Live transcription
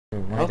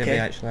Why did we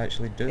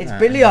actually do that? It's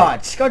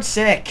billiards, God's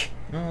sake!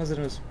 No, it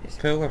was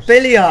pool or...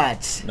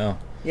 Billiards! No.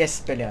 Yes,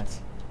 billiards.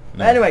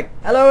 No. Anyway,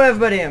 hello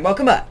everybody and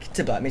welcome back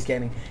to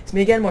BlackMacegaming. It's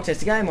me again, more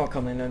tasty guy, more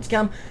commonly known as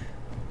Cam.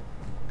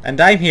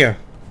 And I'm here.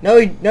 No,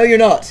 you're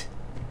not.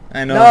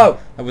 I know. No!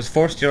 I was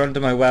forced here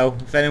under my will.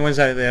 If anyone's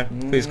out there,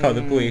 please call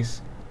the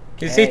police.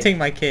 He's eating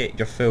my cake,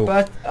 you're fool.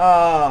 But,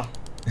 oh,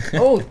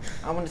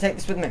 I want to take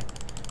this with me.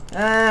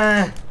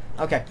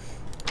 Okay.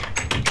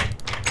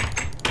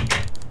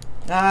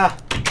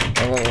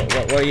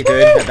 What are you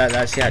doing?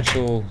 That's the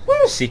actual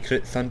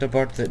secret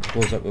Thunderbird that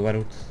blows up the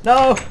world.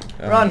 No!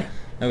 Run!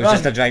 It was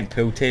just a giant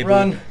pool table.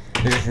 Run!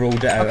 They just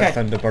rolled it out of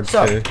Thunderbird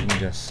 2 and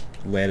just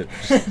let it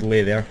just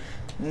lay there.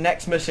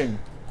 Next mission.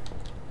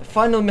 The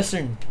final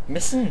mission.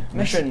 Mission?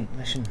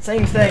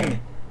 Same thing.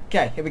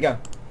 Okay, here we go.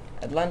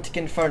 Atlantic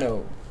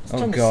Inferno.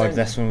 Oh god,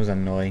 this one was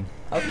annoying.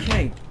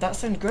 Okay, that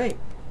sounds great.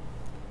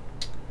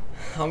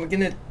 I'm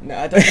gonna... No,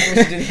 I don't think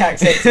we should do the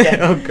accents again.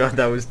 Oh god,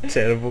 that was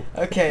terrible.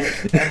 Okay.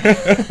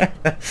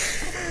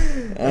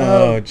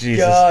 Oh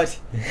Jesus. God.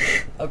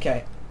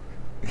 Okay.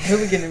 Who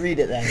are we gonna read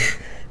it then?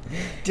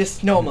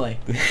 Just normally.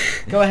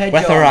 Go ahead,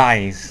 With John. our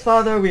eyes.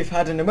 Father, we've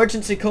had an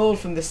emergency call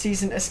from the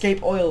season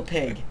escape oil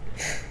pig.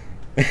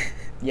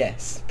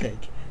 Yes,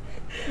 pig.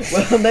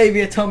 Well,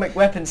 Navy atomic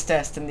weapons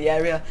test in the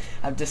area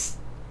have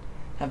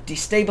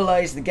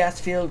destabilized the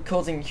gas field,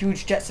 causing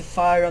huge jets of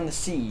fire on the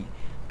sea.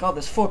 God,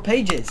 there's 4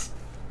 pages.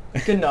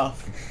 Good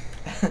enough.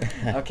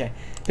 Okay.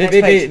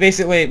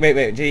 Basically,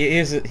 wait.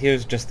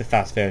 Here's just the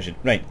fast version.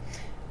 Right.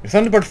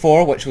 Thunderbird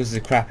 4, which was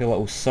the crappy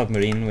little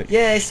submarine, which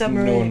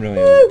submarine. no one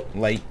really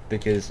liked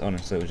because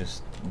honestly it was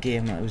just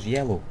game. It was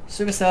yellow.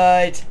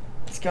 Suicide.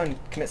 Let's go and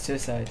commit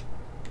suicide.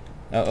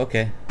 Oh,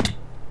 okay.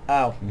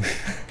 Ow.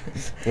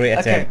 Great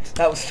attempt. Okay,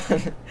 that was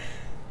fun.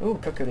 Ooh,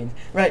 cocoa beans.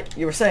 Right,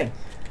 you were saying.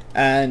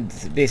 And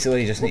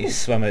basically, you just need to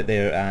swim out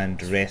there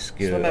and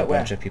rescue a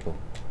bunch of people.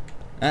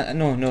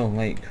 No,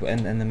 like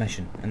in the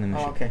mission.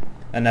 Oh, okay.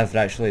 I never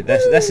actually.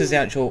 This is the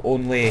actual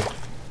only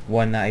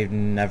one that I've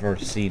never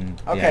seen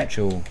the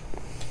actual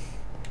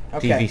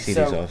TV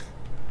series of.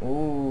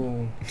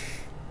 Ooh.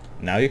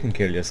 Now you can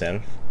kill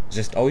yourself.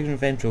 Just all your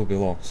inventory will be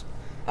lost,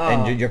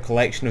 and your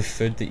collection of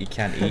food that you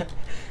can't eat.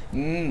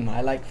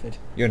 I like food.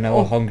 You're now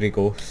a hungry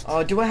ghost.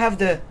 Oh, do I have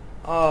the?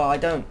 Oh, I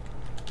don't.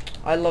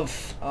 I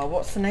love.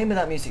 What's the name of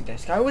that music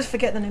disc? I always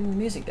forget the name of the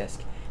music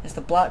disc. It's the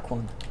black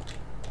one.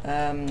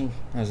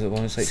 Is it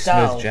one that's like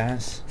Stal. smooth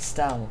jazz?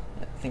 Stal,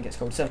 I think it's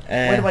called. So,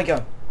 where do I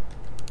go?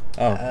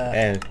 Oh,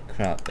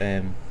 crap.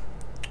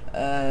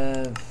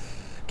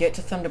 Get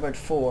to Thunderbird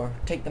 4.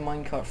 Take the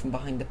minecart from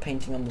behind the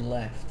painting on the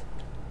left.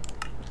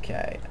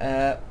 Okay.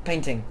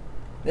 Painting.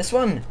 This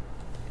one.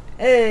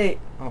 Hey.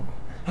 Oh,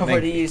 I've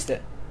already used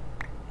it.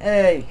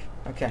 Hey.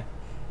 Okay.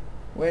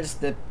 Where's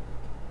it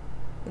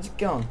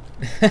gone?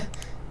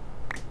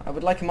 I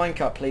would like a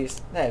minecart,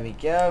 please. There we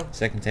go.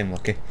 Second time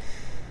lucky.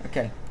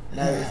 Okay.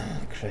 No.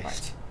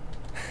 Christ.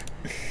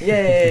 Right.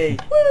 Yay!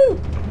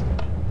 Woo!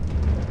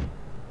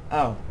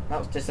 Oh, that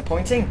was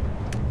disappointing.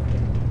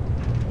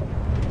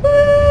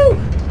 Woo!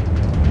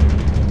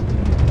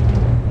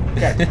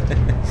 Okay.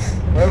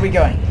 Where are we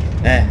going?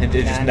 It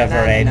just never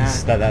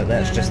ends.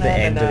 That's just the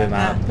end of the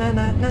map.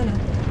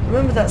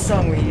 Remember that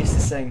song we used to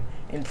sing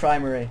in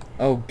primary?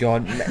 Oh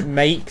god,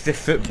 Mike the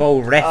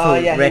football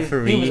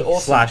referee he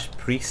was awesome. /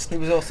 priest. He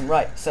was awesome.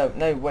 Right. So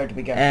now where do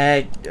we go?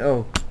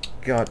 Oh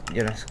god,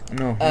 you need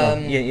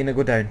to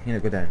go down. You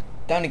need to go down.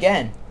 Down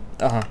again.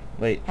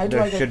 Wait. How do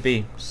there I go? should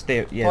be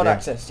yeah. Pod there.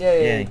 access.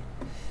 Yeah.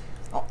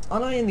 Oh,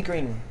 aren't I in the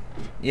green one?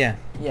 Yeah.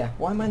 Yeah.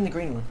 Why am I in the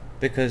green one?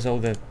 Because all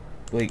the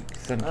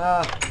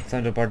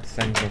Thunderbird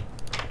things are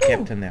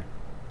kept in there.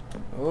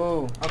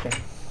 Oh, okay.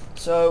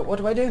 So what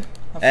do I do?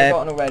 I've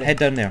forgotten already. Head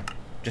down there.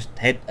 Just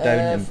head down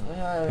and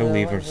pull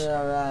levers.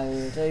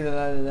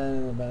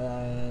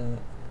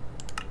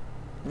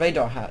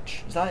 Radar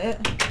hatch. Is that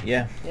it?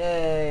 Yeah.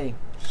 Yay.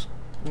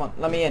 Come on,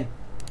 let me in.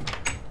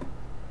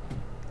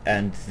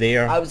 And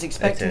there I was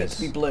expecting it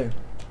to be blue.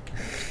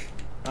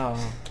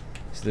 Oh.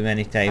 So the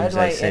many times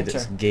I said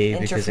it's gay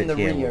because it's enter from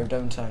the yellow. rear,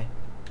 don't I?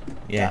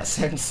 Yeah. That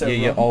sounds so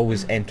you wrong.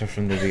 always enter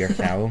from the rear,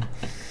 Callum.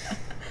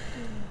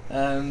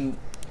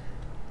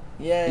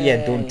 Yay.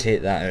 Yeah, don't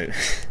take that out.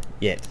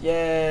 Yet.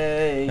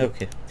 Yay.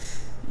 Okay.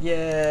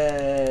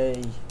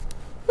 Yay.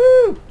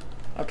 Woo!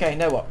 Okay,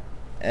 now what?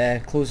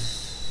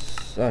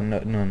 Close... Oh, no,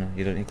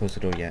 you don't need to close the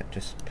door yet.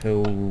 Just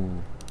pull...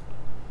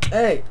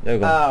 Hey! There we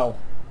go. Ow.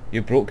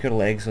 You broke your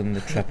legs on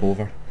the trip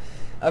over.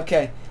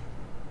 Okay.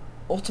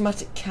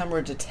 Automatic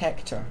camera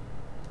detector.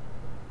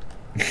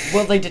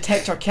 Will they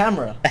detect our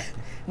camera?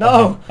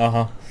 No!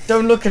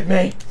 Don't look at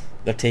me!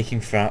 They're taking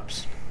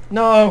fraps.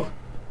 No!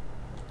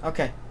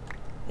 Okay.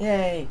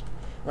 Yay.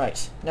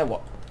 Right, now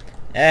what?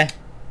 This.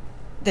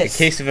 In This.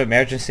 case of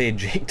emergency,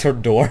 ejector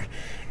door.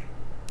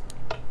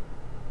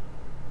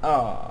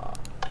 Ah.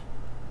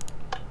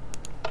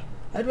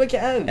 How do I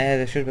get out?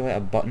 There should be like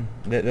a button.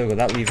 There we go,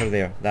 that lever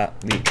there. That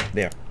lever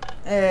there.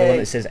 Hey. The one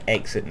that says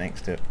exit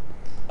next to it.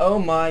 Oh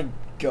my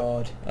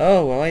god.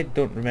 Oh, well I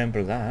don't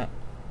remember that.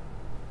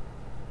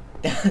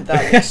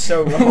 That looks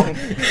so wrong.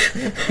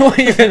 What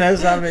even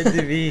is that meant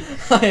to be?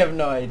 I have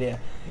no idea.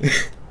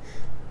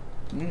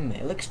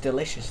 It looks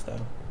delicious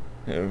though.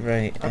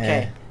 Right.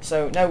 Okay,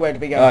 so now where do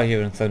we go? Oh,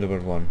 you're in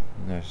Thunderbird 1.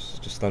 There's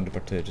just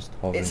Thunderbird 2, just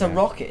hovering It's a there.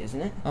 rocket,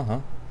 isn't it?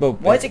 Well,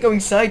 why is it going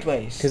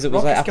sideways? Because it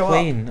was Rockets like a go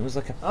plane. Up. It was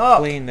like a Up.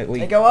 plane that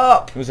They go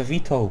up. It was a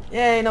VTOL.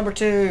 Yay, number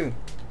 2.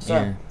 So,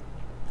 Yeah.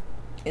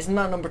 isn't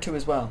that number 2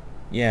 as well?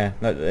 Yeah.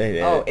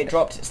 Oh, it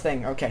dropped its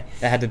thing. Okay.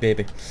 It had a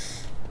baby.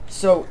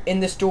 So, in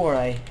this door,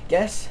 I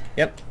guess?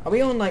 Yep. Are we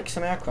on like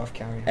some aircraft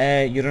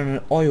carrier? You're on an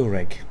oil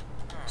rig.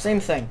 Same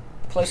thing.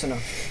 Close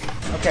enough.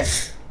 Okay.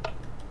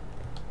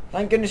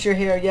 Thank goodness you're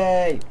here.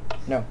 Yay.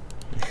 No.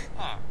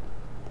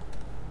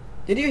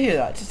 Did you hear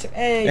that?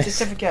 Hey,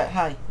 certificate.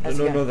 Hi. How's it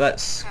going? No,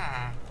 that's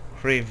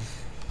crave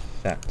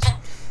that.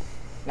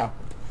 No.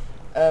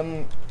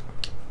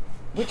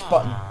 Which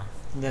button?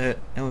 The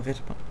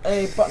elevator button.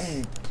 A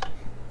button.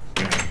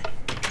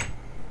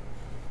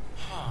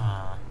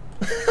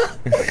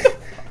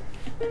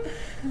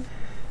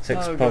 Six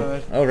Oh, pump.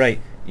 God. Oh right.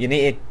 You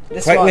need to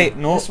This quickly.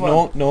 one, No, this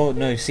one.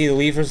 no. See the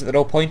levers that they're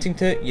all pointing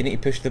to? You need to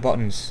push the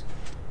buttons.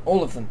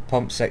 All of them.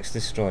 Pump 6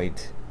 destroyed.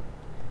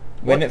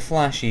 When What? it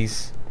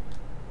flashes,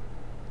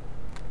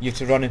 you have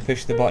to run and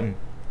push the button.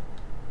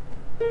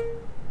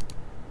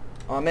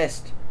 Oh, I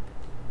missed.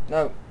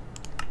 No.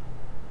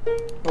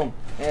 Boom.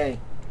 Hey.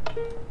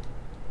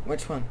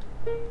 Which one?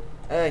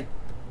 Hey.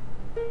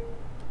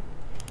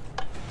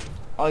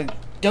 I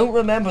don't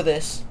remember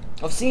this.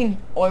 I've seen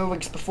oil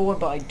rigs before,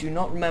 but I do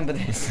not remember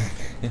this.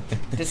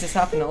 Does this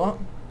happen a lot?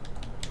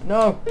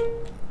 No.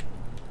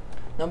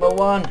 Number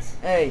 1.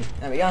 Hey.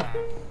 There we go.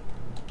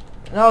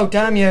 No,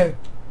 damn you.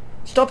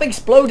 Stop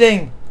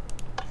exploding.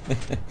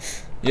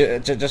 Yeah,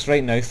 just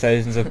right now,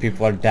 thousands of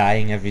people are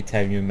dying every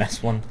time you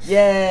miss one.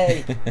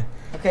 Yay.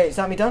 Okay, is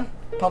that me done?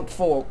 Pump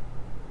 4.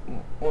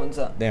 What one's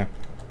that? There.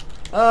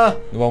 Ah.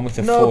 The one with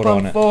the No, 4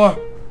 on pump it. 4.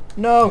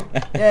 No.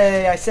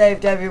 Yay, I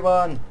saved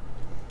everyone.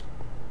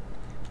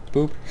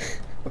 Boop.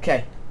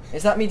 Okay,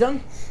 is that me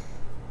done?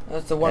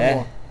 That's the one Yeah.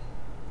 more.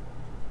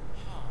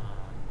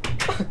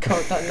 Oh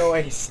god, that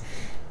noise.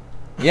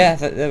 Yeah,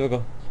 there we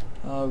go.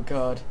 Oh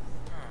god.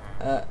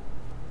 That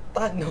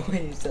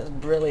noise, that's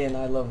brilliant,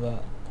 I love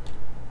that.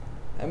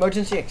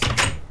 Emergency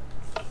exit.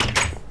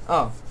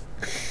 Oh.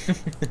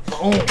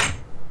 Boom.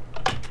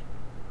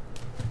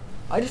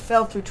 I just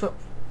fell through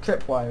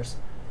trip wires.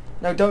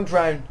 No, don't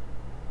drown.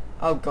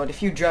 Oh god,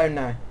 if you drown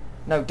now.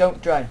 No,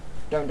 don't drown.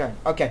 Don't drown.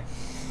 Okay.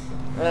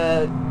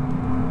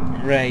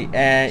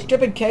 Right,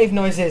 Stupid cave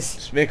noises.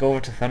 just make over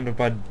to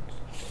Thunderbird.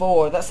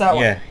 4, that's that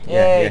one. Yeah.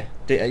 Yay.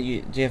 Do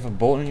you have a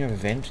boat on your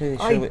adventure?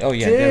 I Surely? Oh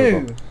yeah, do. there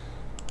we go.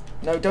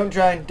 No, don't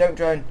drown, don't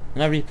drown.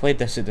 When I replayed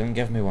this, it didn't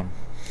give me one.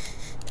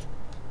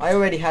 I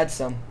already had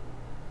some.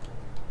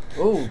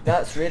 Ooh,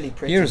 that's really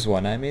pretty. Here's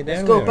one I made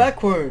Let's earlier. go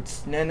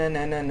backwards. Na na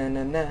na na na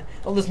na na.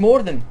 Oh, there's more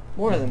of them.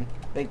 More of them.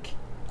 Big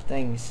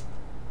things.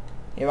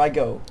 Here I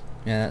go.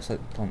 Yeah, that's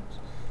like pumps.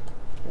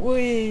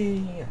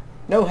 Whee!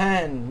 No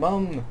hand,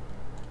 mum.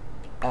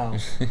 Ow.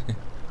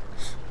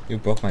 You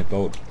broke my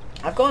boat.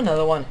 I've got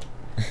another one.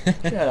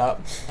 Shut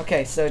up.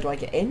 Okay, so do I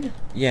get in?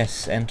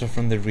 Yes, enter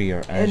from the rear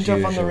as Enter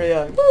usual. from the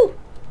rear. Woo!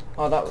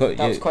 Oh, that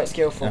You- was quite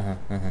skillful.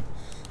 Uh-huh.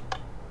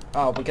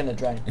 Oh, we're gonna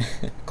drown.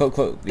 Pull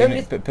Don't the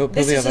you- other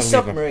This is a lever.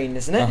 submarine,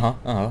 isn't it?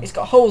 Uh-huh. It's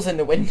got holes in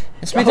the wind.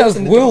 It's Got made out holes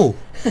of in the door. wool.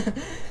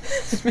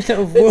 It's made out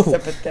of This is wool. a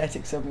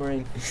pathetic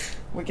submarine.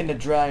 We're gonna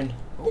drown.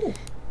 Ooh.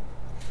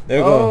 There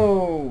we go.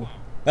 Oh.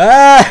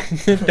 Ah!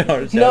 The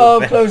door's No,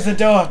 open. close the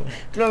door.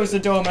 Close the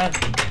door, man.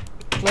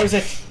 Close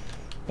it.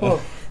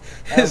 Oh.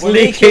 It's we're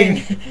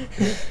leaking.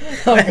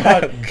 Oh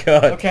god. Oh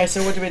god. Okay,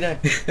 so what do we do?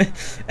 Oh,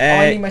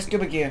 I need my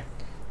scuba gear.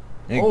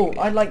 Uh, Oh,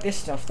 I like this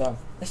stuff though.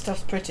 This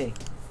stuff's pretty.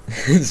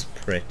 It's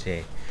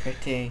pretty.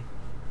 Pretty.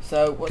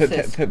 So, what's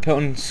this? Put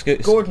on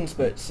scoots. Gordon's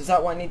boots. Is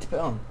that what I need to put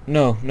on?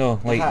 No,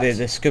 like hat.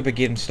 the scuba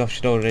gear and stuff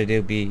should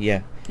already be,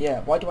 yeah. Yeah,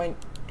 why do I... do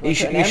I You put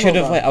should an you should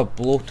have emerald like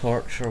a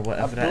blowtorch or on?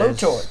 whatever A it is.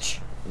 blowtorch.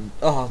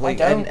 Oh, like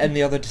don't. in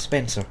the other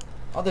dispenser.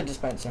 Other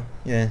dispenser.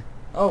 Yeah.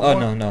 Oh, Oh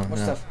more, no. more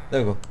stuff.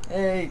 There we go.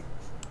 Hey.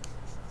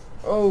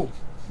 Oh,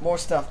 more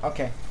stuff.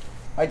 Okay.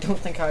 I don't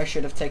think I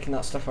should have taken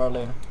that stuff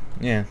earlier.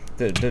 Yeah.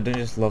 Don't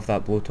just love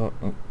that blowtorch.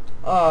 Oh.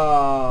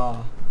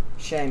 Ah,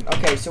 shame.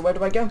 Okay, so where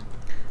do I go?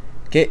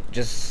 Okay,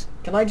 just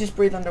Can I just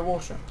breathe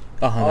underwater?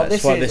 uh-huh, Oh, that's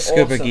this what the is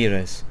scuba awesome. gear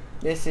is.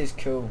 This is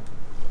cool.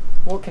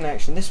 What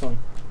connection? This one.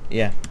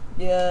 Yeah.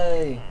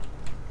 Yay.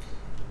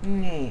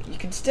 You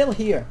can still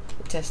hear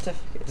the test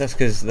certificates. That's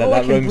because Oh, I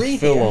that can room's breathe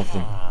full here. of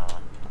them.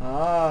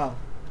 Ah,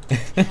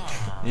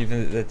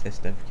 Even the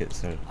test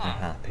certificates are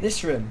happy.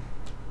 this room.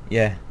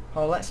 Yeah.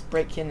 Oh, let's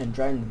break in and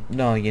drown them.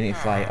 No, you need to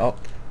fly up.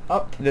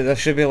 Up. There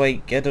should be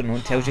like, I don't know,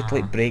 it tells you to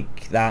like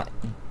break that.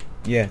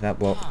 Yeah, that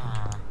block.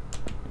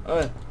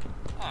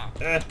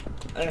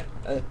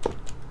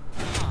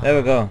 There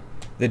we go.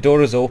 The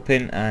door is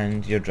open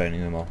and you're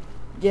drowning them all.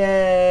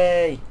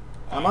 Yay!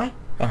 Am I?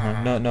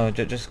 No,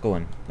 just go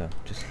in. No,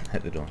 just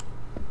hit the door.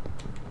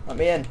 Let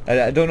me in.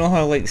 I don't know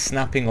how like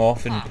snapping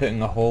off and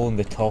putting a hole in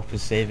the top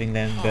is saving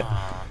them, but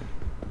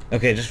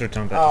Okay, just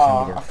return back to Oh,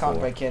 Thunderbird I can't 4.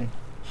 break in.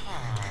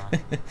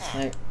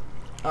 No.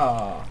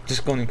 Oh.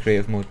 Just go in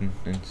creative mode and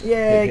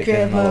Yay, hit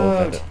creative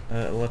mode!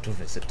 A little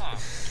visit.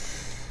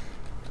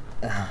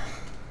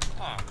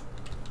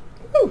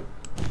 Woo!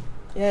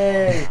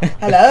 Yay!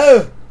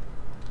 Hello!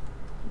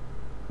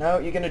 No,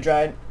 you're gonna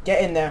drown.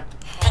 Get in there.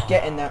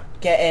 Get in there.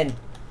 Get in.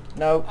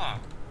 No.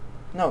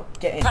 No,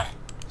 get in.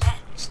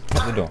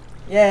 Shut the door.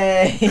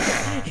 Yay!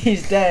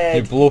 He's You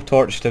dead.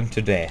 blowtorched him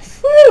to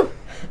death. Woo!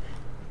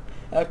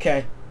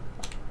 Okay.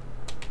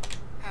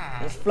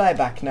 Let's fly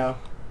back now.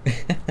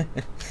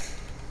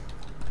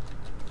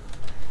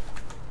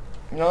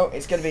 No,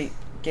 it's gonna be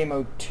game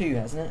mode 2,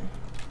 hasn't it?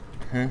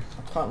 Huh?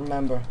 I can't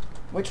remember.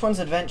 Which one's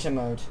adventure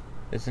mode?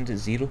 Isn't it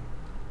 0?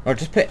 Or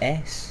just put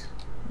S.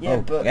 Yeah,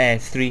 oh, but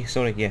 3.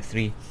 Sorry, yeah,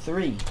 3.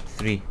 3.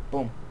 3.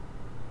 Boom.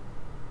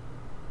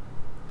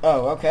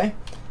 Oh, okay.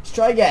 Let's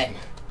try again.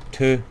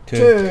 2.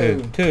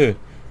 Yay!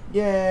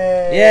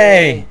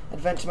 Yay!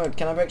 Adventure mode.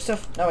 Can I break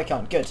stuff? No, I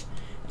can't. Good.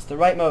 It's the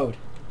right mode.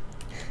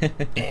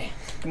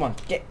 Come on,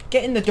 get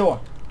in the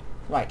door.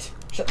 Right,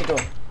 shut the door.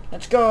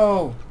 Let's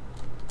go.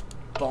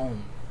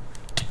 Boom.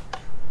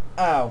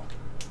 Ow.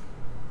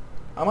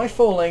 Am I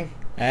falling?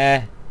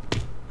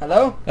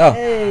 Hello? Oh.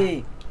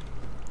 Hey.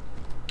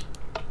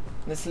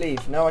 Let's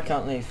leave. No, I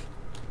can't leave.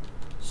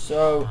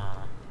 So,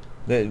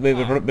 We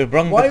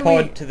brung Why the are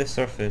we- pod to the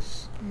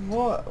surface.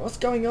 what's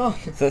going on?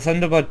 So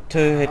Thunderbird 2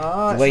 had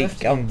Ah, it's like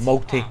lifting a it.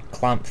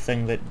 multi-clamp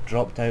thing that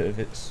dropped out of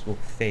its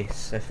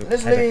face, if it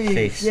Let's had a leave.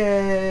 face.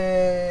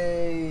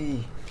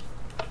 Yay.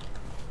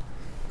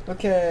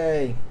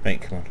 Okay.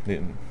 Right, come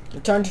on.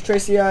 Return to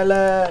Tracy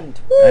Island.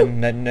 Woo.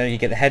 And now you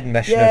get the hidden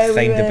mission Yay, of we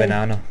find the win.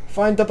 banana.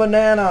 Find the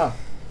banana.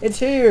 It's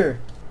here.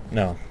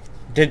 No.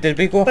 Did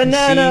we go up and see?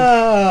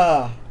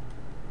 Banana.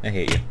 I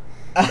hate you.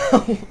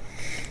 Ow.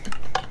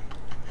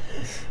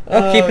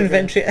 Oh, keep good.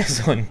 inventory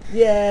is on.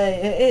 Yeah,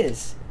 it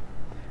is.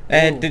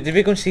 Ooh. Did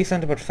we go and see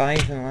Thunderbird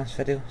 5 in the last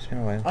video? It's been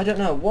a while. I don't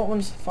know. What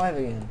one's 5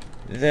 again?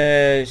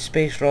 The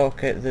space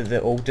rocket,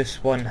 the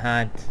oldest one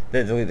had,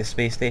 the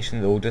space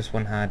station the oldest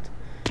one had.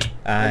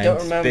 And I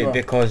don't remember.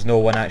 because no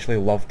one actually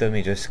loved him,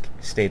 he just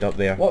stayed up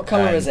there. What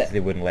colour and is it? They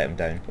wouldn't let him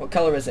down. What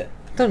colour is it?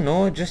 I don't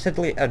know, it just had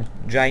like a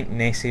giant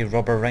Nessie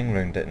rubber ring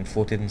round it and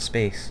floated in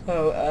space.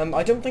 Oh,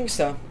 I don't think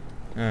so.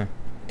 Uh.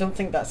 Don't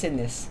think that's in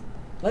this.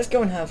 Let's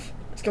go and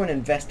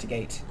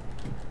investigate.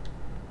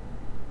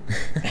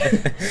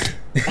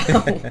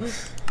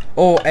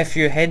 Oh, if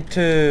you head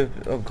to,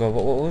 oh god,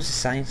 what was the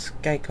science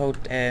guy called?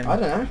 I don't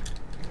know.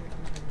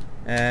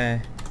 Uh,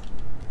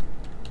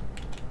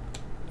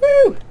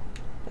 Woo!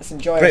 Let's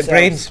enjoy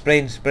ourselves.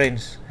 brains.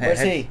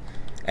 Where's he?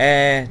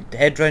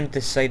 Head round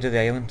this side of the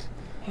island.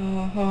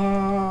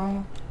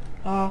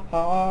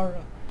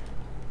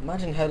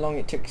 Imagine how long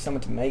it took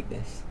someone to make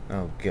this.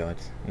 Oh god,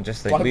 and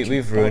just like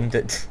we've ruined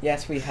it.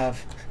 Yes, we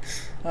have.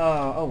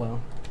 Oh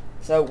well.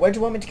 So where do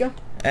you want me to go?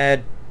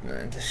 There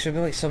should be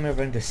like somewhere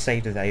around the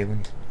side of the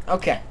island.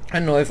 Okay. I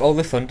don't know, if all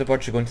the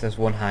Thunderbirds are going to this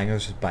one hangar,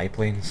 it's just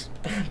biplanes.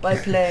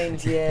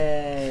 Biplanes,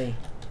 yay.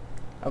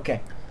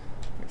 Okay.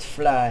 Let's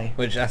fly.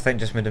 Which I think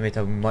just would have made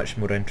a much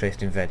more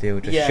interesting video.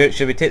 Just Yeah.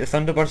 should we take the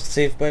Thunderbirds to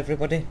save by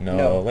everybody?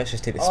 No, let's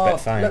just take the Oh,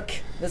 Spitfire. look,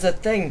 there's a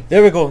thing.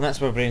 There we go, that's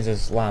where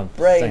Brains' lab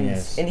thing Brains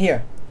is. in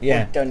here.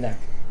 Yeah. Or down there.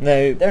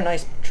 Now, They're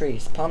nice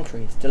trees, palm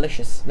trees,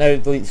 delicious.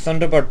 like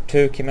Thunderbird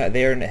 2 came out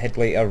there and it had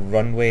like a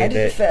runway How did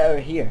it that... fit over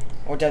here?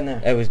 Or down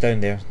there? It was down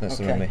there, that's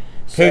the Okay. runway.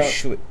 So-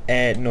 Push,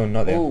 no,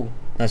 not there. Ooh.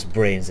 That's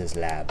Brains'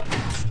 lab.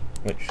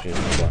 Which is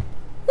the one.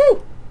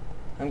 Woo!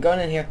 I'm going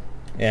in here.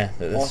 Yeah,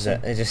 this Awesome.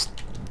 is it. It just...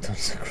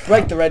 does crap.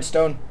 Break the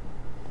redstone.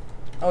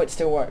 Oh, it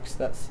still works.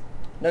 That's...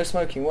 No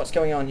smoking. What's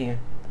going on here?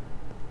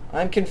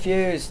 I'm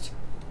confused.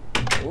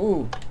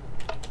 Ooh.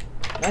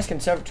 Nice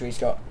conservatory he's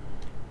got.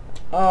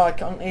 Oh, I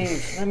can't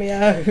leave. Let me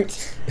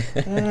out.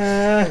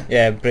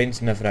 Yeah,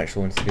 Brains never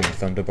actually wanted to be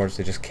in the Thunderbirds,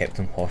 they just kept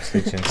him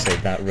hostage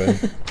inside that room.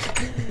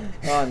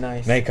 Oh,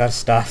 nice. Make our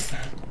stuff.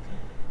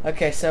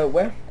 Okay, so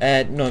where?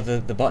 No, the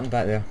button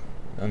back there,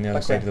 on the other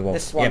Okay, side of the wall.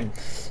 this one. Yep.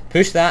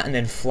 Push that and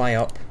then fly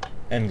up,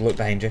 and look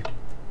behind you.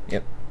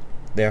 Yep.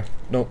 There.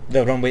 No,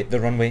 the runway.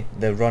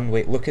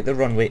 Look at the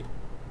runway.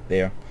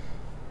 There.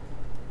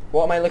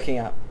 What am I looking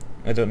at?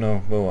 I don't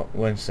know. Well,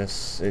 once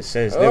this, it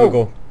says, there we Oh.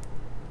 go.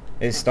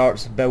 It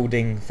starts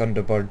building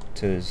Thunderbird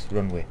 2's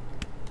runway.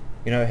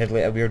 You know, it had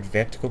like a weird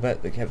vertical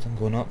bit that kept on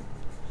going up.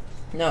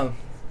 No.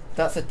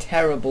 That's a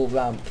terrible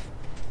ramp.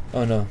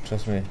 Oh no,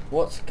 trust me.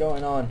 What's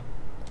going on?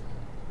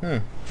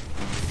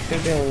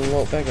 Should be a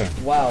lot bigger.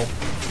 Wow.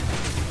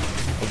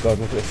 Oh god,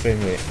 look at the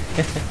frame rate.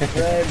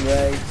 Frame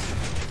rate.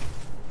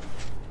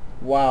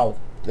 Wow.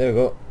 There we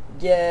go.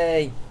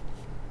 Yay.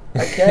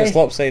 Okay. It's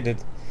lopsided.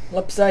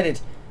 Lopsided.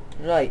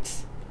 Right.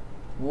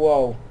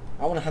 Whoa.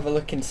 I want to have a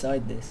look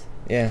inside this.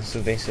 Yeah,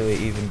 so basically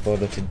even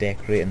bother to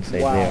decorate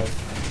inside Wow. there.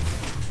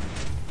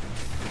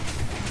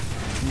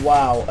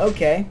 Wow.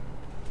 Okay.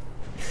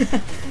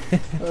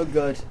 Oh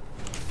god.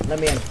 Let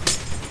me in.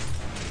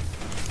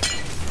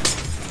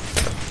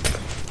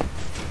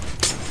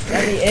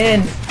 Let me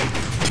in.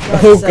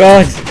 Oh God's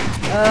god! sake.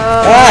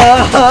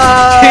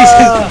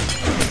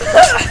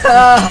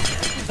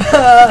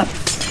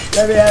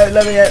 Let me out,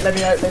 let me out, let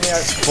me out, let me out.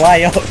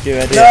 Fly up, you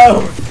idiot.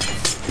 No!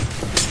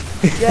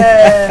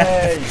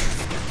 Yay!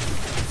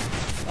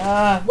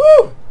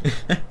 Woo!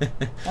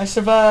 I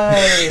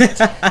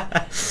survived!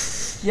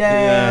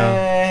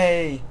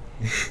 Yay!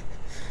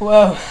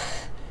 Whoa.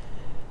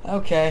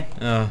 Okay.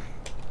 Oh.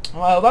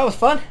 Well, that was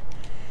fun.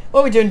 What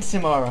are we doing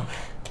tomorrow?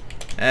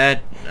 I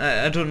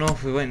don't know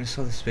if we went and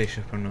saw the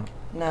spaceship or not.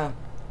 No.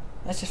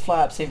 Let's just fly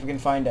up, see if we can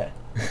find it.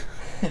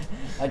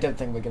 I don't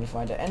think we're going to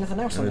find it. Anything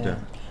else on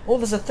there? Oh,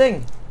 there's a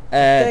thing.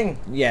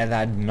 Yeah, that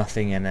had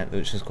nothing in it,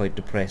 which is quite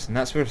depressing.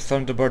 That's where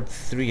Thunderbird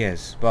 3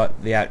 is,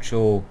 but the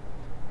actual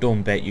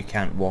dome bit you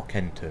can't walk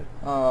into.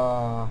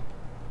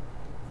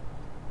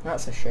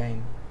 That's a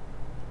shame.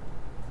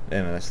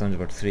 Anyway, that's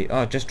Thunderbird 3.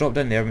 Oh, just dropped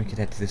in there and we could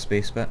head to the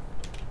space bit.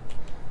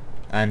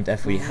 And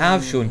if we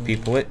have shown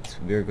people it,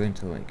 we're going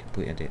to like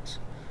complete idiots.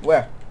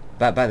 Where?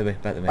 Back the way.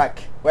 Back.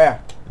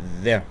 Where?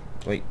 There.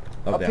 Wait.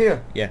 Up there.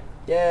 Here? Yeah.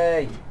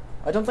 Yay.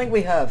 I don't think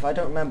we have. I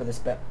don't remember this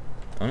bit.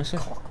 Honestly?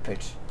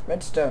 Cockpit.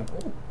 Redstone.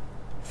 Ooh.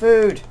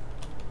 Food.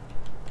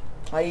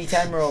 I eat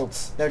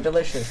emeralds. They're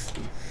delicious.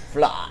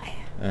 Fly.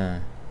 Na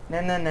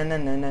na na na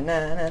na na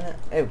na na.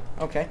 Oh,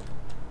 okay.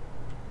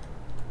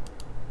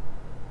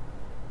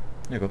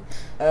 There you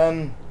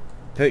go.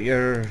 Put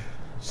your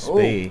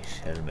space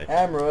helmet.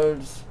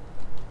 Emeralds.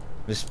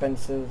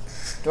 Expensive.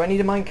 Do I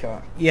need a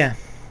minecart? Yeah.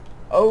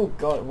 Oh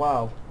god,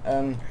 wow.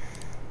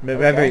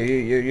 Remember,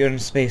 okay. you're in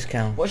space,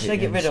 Cal. What should I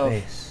get rid of?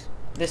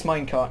 This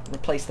minecart.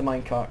 Replace the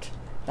minecart.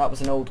 That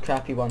was an old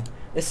crappy one.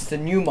 This is the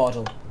new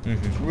model.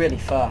 It's really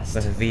fast.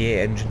 With a V8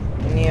 engine.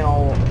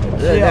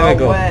 There we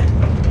go.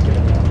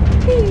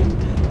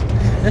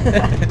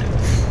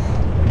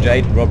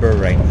 Giant rubber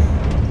ring.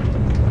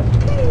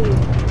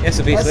 Yeah,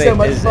 so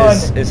basically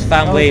his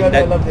family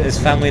his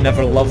family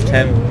never loved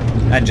him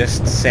and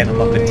just sent him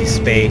up into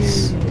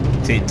space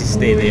to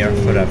stay there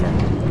forever.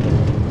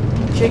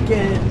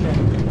 Chicken!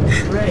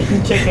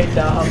 Rain chicken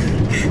dog.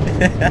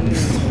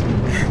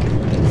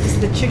 It's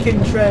the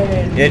chicken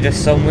train. Yeah,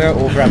 just somewhere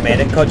over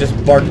America, just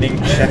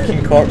burning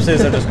chicken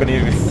corpses are just going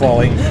to be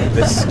falling from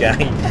the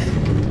sky.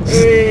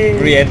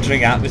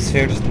 Re-entering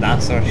atmosphere, just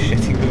NASA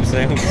shitting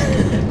themselves.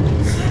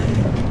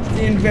 It's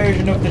the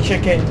inversion of the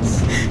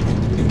chickens.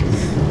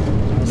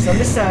 It's on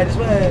this side as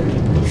well.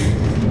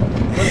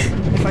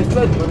 If I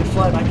float them, will they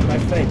fly back in my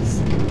face?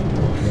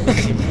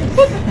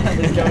 What the hell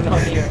is going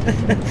on here?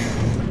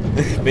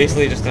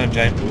 Basically just a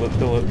giant loop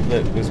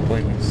that was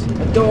pointless.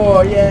 A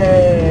door,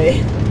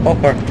 yay!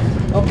 Hopper!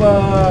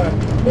 Hopper!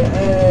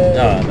 Yay!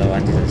 No,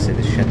 Andy didn't say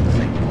the shit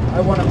thing.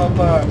 I want a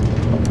hopper!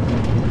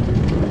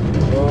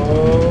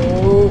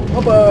 Oh,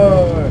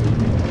 hopper!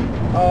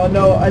 Oh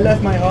no, I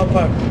left my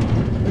hopper.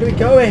 Where are we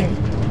going?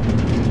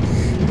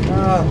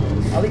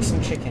 I'll eat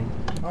some chicken.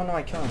 Oh no,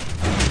 I can't.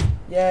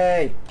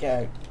 Yay!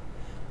 Get out.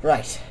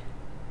 Right.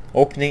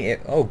 Opening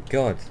it. Oh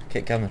god.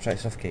 Kick camera, try to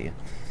suffocate you.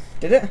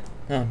 Did it?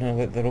 No,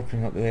 look, they're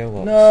opening up the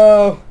airlocks.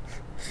 No!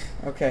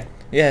 Okay.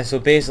 Yeah, so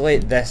basically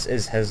this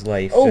is his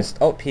life. Oh.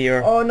 Just up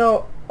here. Oh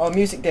no! Oh,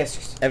 music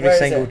discs. Every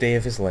single day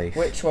of his life.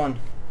 Which one?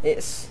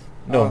 It's...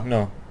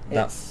 No.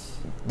 It's...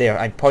 There,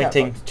 I'm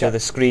pointing to the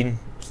screen.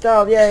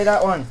 Stop! Yay,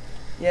 that one!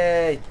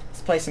 Yay!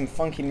 Let's play some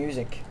funky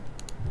music.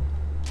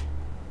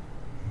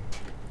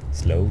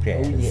 Slow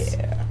jazz. Oh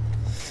yeah.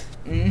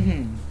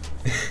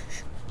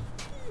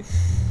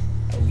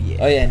 Oh yeah.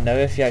 Oh yeah, now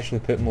if you actually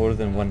put more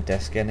than one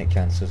disc in, it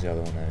cancels the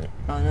other one out.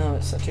 I know,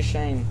 it's such a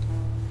shame.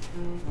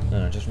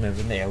 No, just remember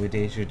in the early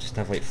days you'd just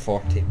have like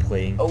 40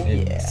 playing. Oh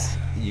and yeah.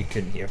 You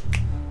couldn't hear.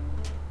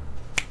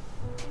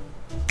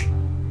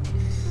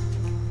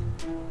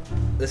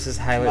 This is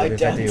highlight of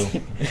the video.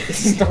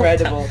 This is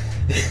incredible.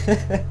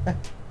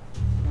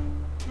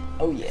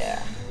 Oh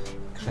yeah.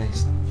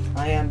 Christ.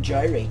 I am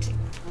gyrating.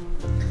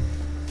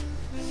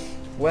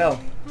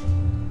 Well,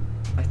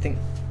 I think...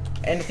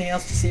 Anything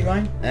else to see,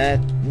 Ryan?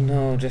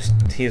 No, just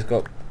he's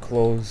got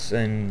clothes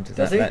and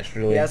that's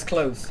really... He has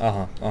clothes.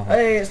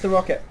 Hey, it's the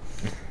rocket.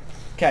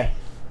 Okay.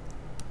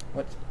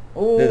 What?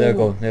 Oh. There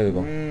we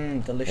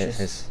go.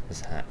 Delicious.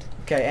 His hat.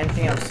 Okay,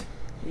 anything else?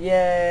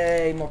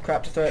 Yay, more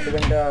crap to throw out the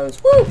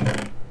windows. Woo!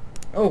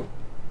 Oh,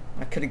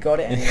 I could have got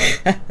it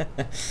anyway.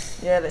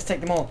 Yeah, let's take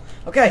them all.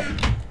 Okay,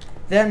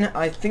 then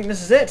I think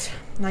this is it.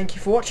 Thank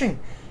you for watching.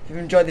 If you've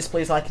enjoyed this,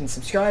 please like and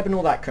subscribe and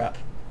all that crap.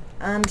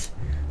 And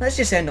let's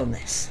just end on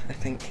this, I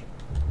think.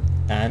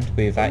 And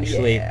we've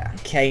actually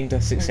kind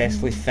of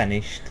successfully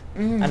finished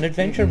an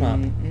adventure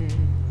map.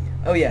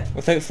 Oh yeah.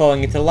 Without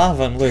falling into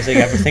lava and losing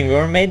everything we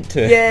were meant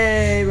to.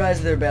 Yay, Rise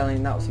of the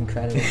Rebellion, that was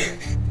incredible.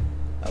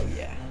 Oh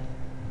yeah.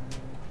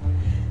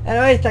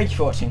 Anyway, thank you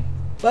for watching.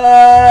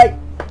 Bye!